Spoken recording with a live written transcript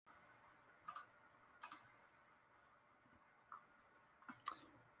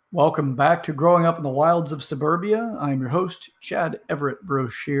Welcome back to Growing Up in the Wilds of Suburbia. I'm your host, Chad Everett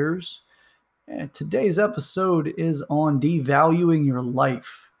Broshears. And today's episode is on devaluing your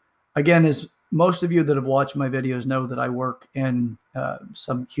life. Again, as most of you that have watched my videos know, that I work in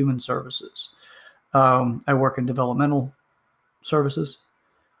some human services. I work in developmental services.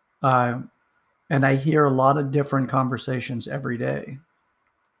 And I hear a lot of different conversations every day.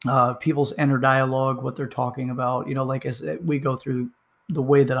 People's inner dialogue, what they're talking about, like as we go through the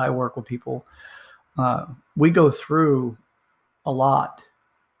way that I work with people, we go through a lot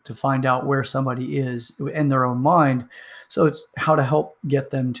to find out where somebody is in their own mind. So it's how to help get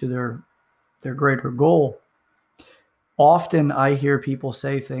them to their greater goal. Often I hear people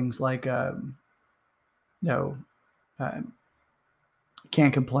say things like, no,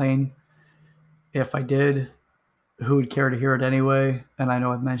 can't complain. If I did, who would care to hear it anyway? And I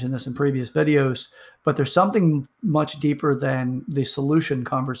know I've mentioned this in previous videos, but there's something much deeper than the solution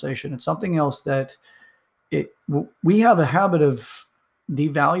conversation. It's something else that we have a habit of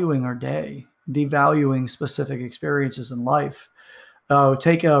devaluing our day, devaluing specific experiences in life.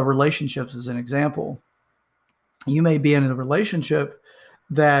 Take relationships as an example. You may be in a relationship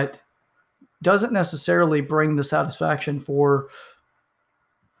that doesn't necessarily bring the satisfaction for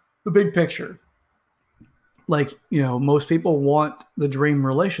the big picture. Like, most people want the dream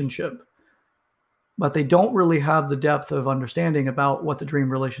relationship, but they don't really have the depth of understanding about what the dream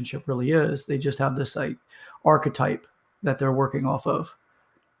relationship really is. They just have this archetype that they're working off of.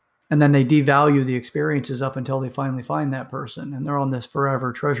 And then they devalue the experiences up until they finally find that person. And they're on this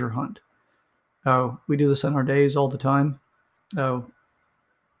forever treasure hunt. Oh, we do this in our days all the time. Oh,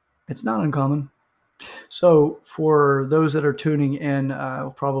 it's not uncommon. So for those that are tuning in,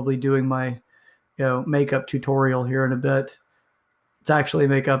 I'll probably doing my makeup tutorial here in a bit. It's actually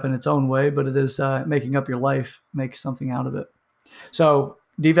makeup in its own way, but it is making up your life, make something out of it. So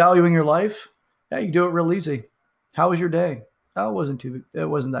devaluing your life, yeah, you do it real easy. How was your day? Oh, it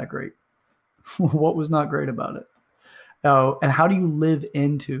wasn't that great. What was not great about it? Oh, and how do you live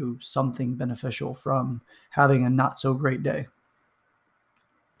into something beneficial from having a not so great day?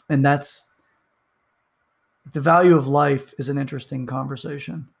 And that's the value of life is an interesting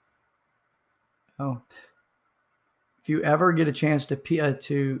conversation. Oh, if you ever get a chance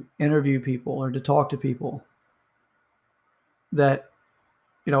to interview people or to talk to people that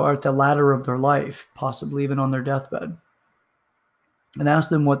are at the ladder of their life, possibly even on their deathbed, and ask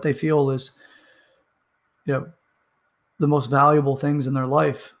them what they feel is the most valuable things in their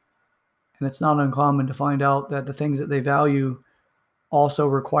life. And it's not uncommon to find out that the things that they value also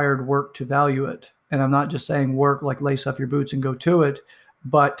required work to value it. And I'm not just saying work like lace up your boots and go to it,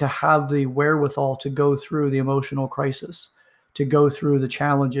 but to have the wherewithal to go through the emotional crisis, to go through the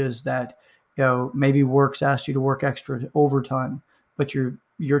challenges that, maybe work's asked you to work extra overtime, but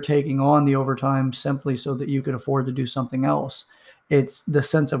you're taking on the overtime simply so that you could afford to do something else. It's the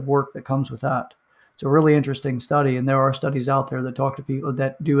sense of work that comes with that. It's a really interesting study. And there are studies out there that talk to people,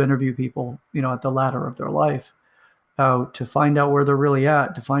 that do interview people, at the ladder of their life, to find out where they're really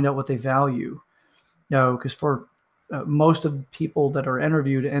at, to find out what they value. Because for most of the people that are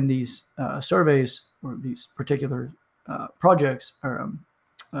interviewed in these surveys or these particular projects or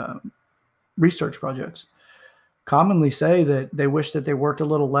research projects commonly say that they wish that they worked a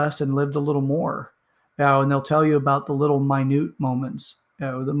little less and lived a little more. And they'll tell you about the little minute moments,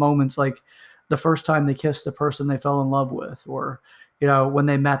 the moments like the first time they kissed the person they fell in love with, or when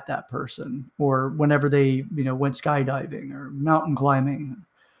they met that person, or whenever they went skydiving or mountain climbing.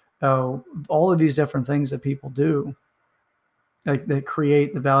 All of these different things that people do, like, that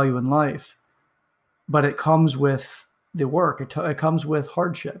create the value in life, but it comes with the work. It comes with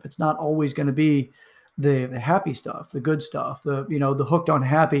hardship. It's not always going to be the happy stuff, the good stuff, the hooked on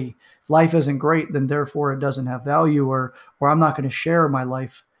happy. If life isn't great, then therefore it doesn't have value, or I'm not going to share my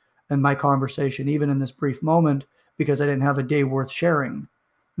life and my conversation, even in this brief moment, because I didn't have a day worth sharing.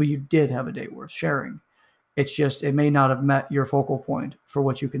 Well, you did have a day worth sharing. It's just, it may not have met your focal point for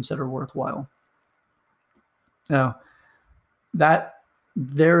what you consider worthwhile. Now, that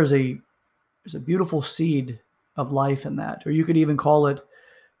there's a beautiful seed of life in that, or you could even call it,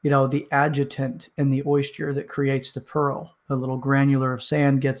 the adjutant in the oyster that creates the pearl. A little granular of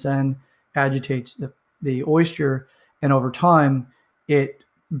sand gets in, agitates the oyster, and over time, it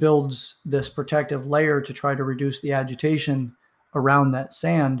builds this protective layer to try to reduce the agitation around that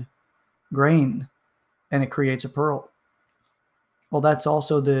sand grain, and it creates a pearl. Well, that's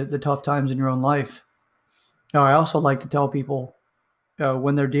also the tough times in your own life. Now, I also like to tell people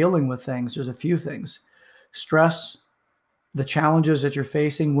when they're dealing with things, there's a few things. Stress the challenges that you're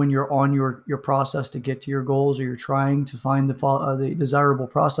facing when you're on your process to get to your goals, or you're trying to find the desirable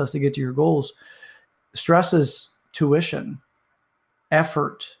process to get to your goals. Stress is tuition.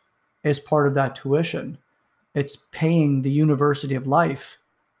 Effort is part of that tuition. It's paying the university of life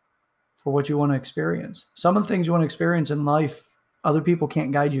for what you want to experience. Some of the things you want to experience in life, other people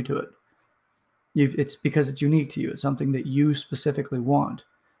can't guide you to it. It's because it's unique to you. It's something that you specifically want.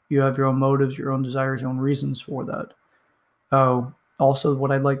 You have your own motives, your own desires, your own reasons for that. Also,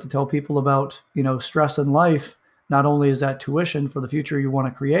 what I'd like to tell people about, stress in life, not only is that tuition for the future you want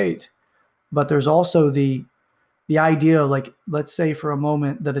to create, but there's also the idea, like, let's say for a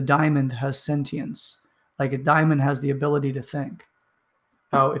moment that a diamond has sentience, like a diamond has the ability to think.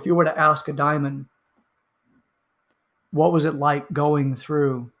 If you were to ask a diamond, what was it like going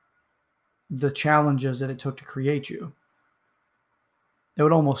through the challenges that it took to create you, it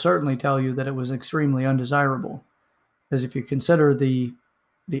would almost certainly tell you that it was extremely undesirable. Because if you consider the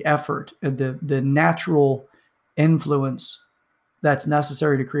effort, the natural influence that's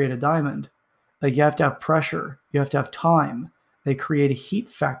necessary to create a diamond, like, you have to have pressure, you have to have time. They create a heat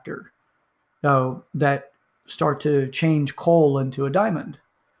factor that start to change coal into a diamond.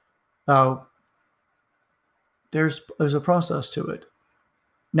 There's a process to it.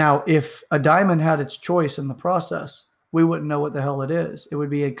 Now, if a diamond had its choice in the process, we wouldn't know what the hell it is. It would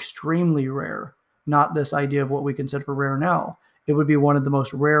be extremely rare, not this idea of what we consider rare now. It would be one of the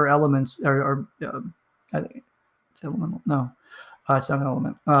most rare elements, I think it's elemental. No, it's not an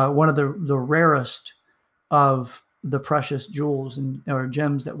element. One of the rarest of the precious jewels or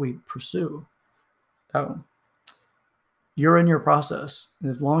gems that we pursue. You're in your process.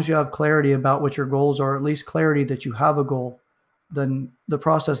 As long as you have clarity about what your goals are, at least clarity that you have a goal, then the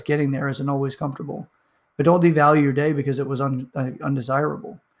process getting there isn't always comfortable. But don't devalue your day because it was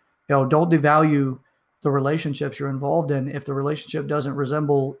undesirable. Don't devalue the relationships you're involved in. If the relationship doesn't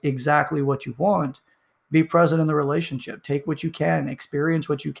resemble exactly what you want, be present in the relationship. Take what you can, experience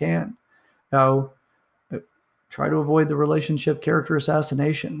what you can. Try to avoid the relationship character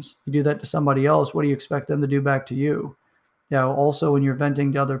assassinations. You do that to somebody else, what do you expect them to do back to you? Also, when you're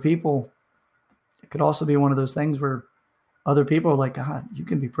venting to other people, it could also be one of those things where other people are like, God, you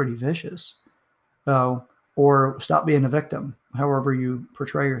can be pretty vicious. Or stop being a victim, however you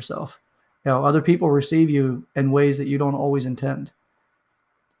portray yourself. Other people receive you in ways that you don't always intend.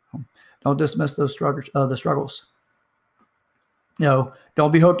 Don't dismiss those the struggles.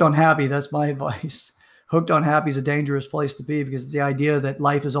 Don't be hooked on happy. That's my advice. Hooked on happy is a dangerous place to be because it's the idea that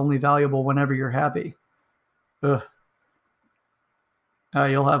life is only valuable whenever you're happy. Ugh.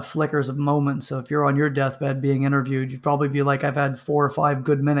 You'll have flickers of moments. So if you're on your deathbed being interviewed, you'd probably be like, I've had 4 or 5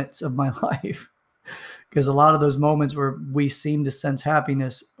 good minutes of my life. Because a lot of those moments where we seem to sense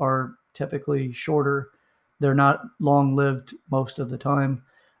happiness are typically shorter. They're not long-lived most of the time.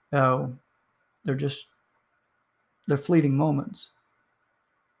 They're fleeting moments.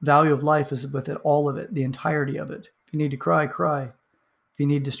 Value of life is with it, all of it, the entirety of it. If you need to cry, cry. If you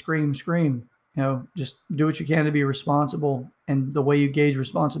need to scream, scream. Just do what you can to be responsible. And the way you gauge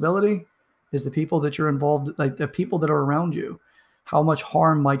responsibility is the people that you're involved, like the people that are around you. How much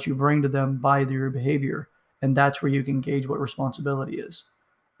harm might you bring to them by your behavior? And that's where you can gauge what responsibility is.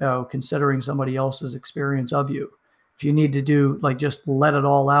 Considering somebody else's experience of you. If you need to do, like, just let it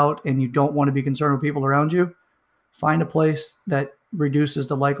all out and you don't want to be concerned with people around you, find a place that reduces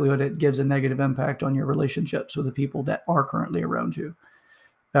the likelihood it gives a negative impact on your relationships with the people that are currently around you.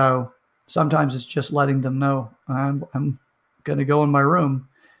 Sometimes it's just letting them know, I'm going to go in my room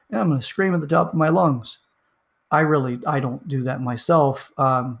and I'm going to scream at the top of my lungs. I don't do that myself.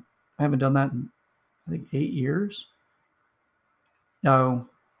 I haven't done that in, I think, 8 years.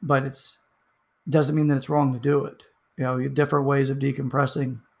 But it doesn't mean that it's wrong to do it. You have different ways of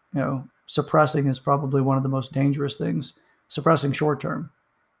decompressing. Suppressing is probably one of the most dangerous things. Suppressing short-term.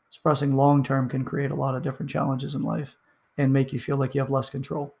 Suppressing long-term can create a lot of different challenges in life and make you feel like you have less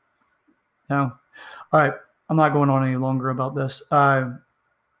control. All right. I'm not going on any longer about this.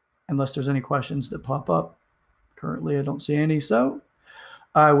 Unless there's any questions that pop up. Currently, I don't see any. So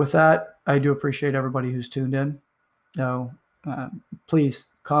with that, I do appreciate everybody who's tuned in. Please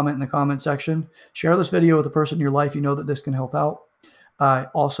comment in the comment section. Share this video with a person in your life you know that this can help out.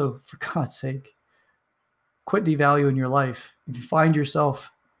 Also, for God's sake, quit devaluing your life. If you find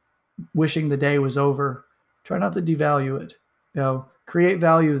yourself wishing the day was over, try not to devalue it. Create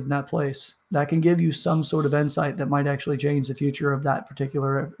value in that place. That can give you some sort of insight that might actually change the future of that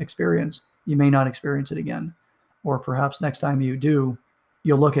particular experience. You may not experience it again. Or perhaps next time you do,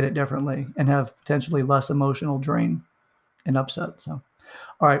 you'll look at it differently and have potentially less emotional drain and upset. So,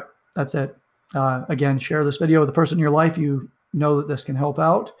 all right, that's it. Again, share this video with the person in your life you know that this can help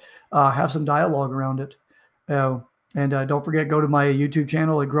out. Have some dialogue around it. And don't forget, go to my YouTube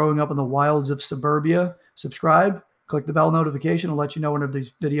channel at Growing Up in the Wilds of Suburbia. Subscribe, click the bell notification. It'll let you know whenever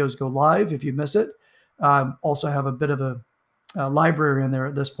these videos go live if you miss it. Also have a bit of a library in there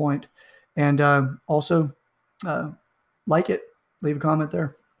at this point. And also like it. Leave a comment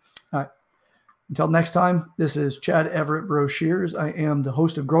there. All right. Until next time, this is Chad Everett Broshears. I am the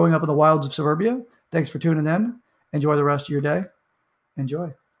host of Growing Up in the Wilds of Suburbia. Thanks for tuning in. Enjoy the rest of your day.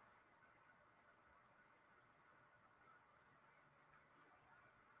 Enjoy.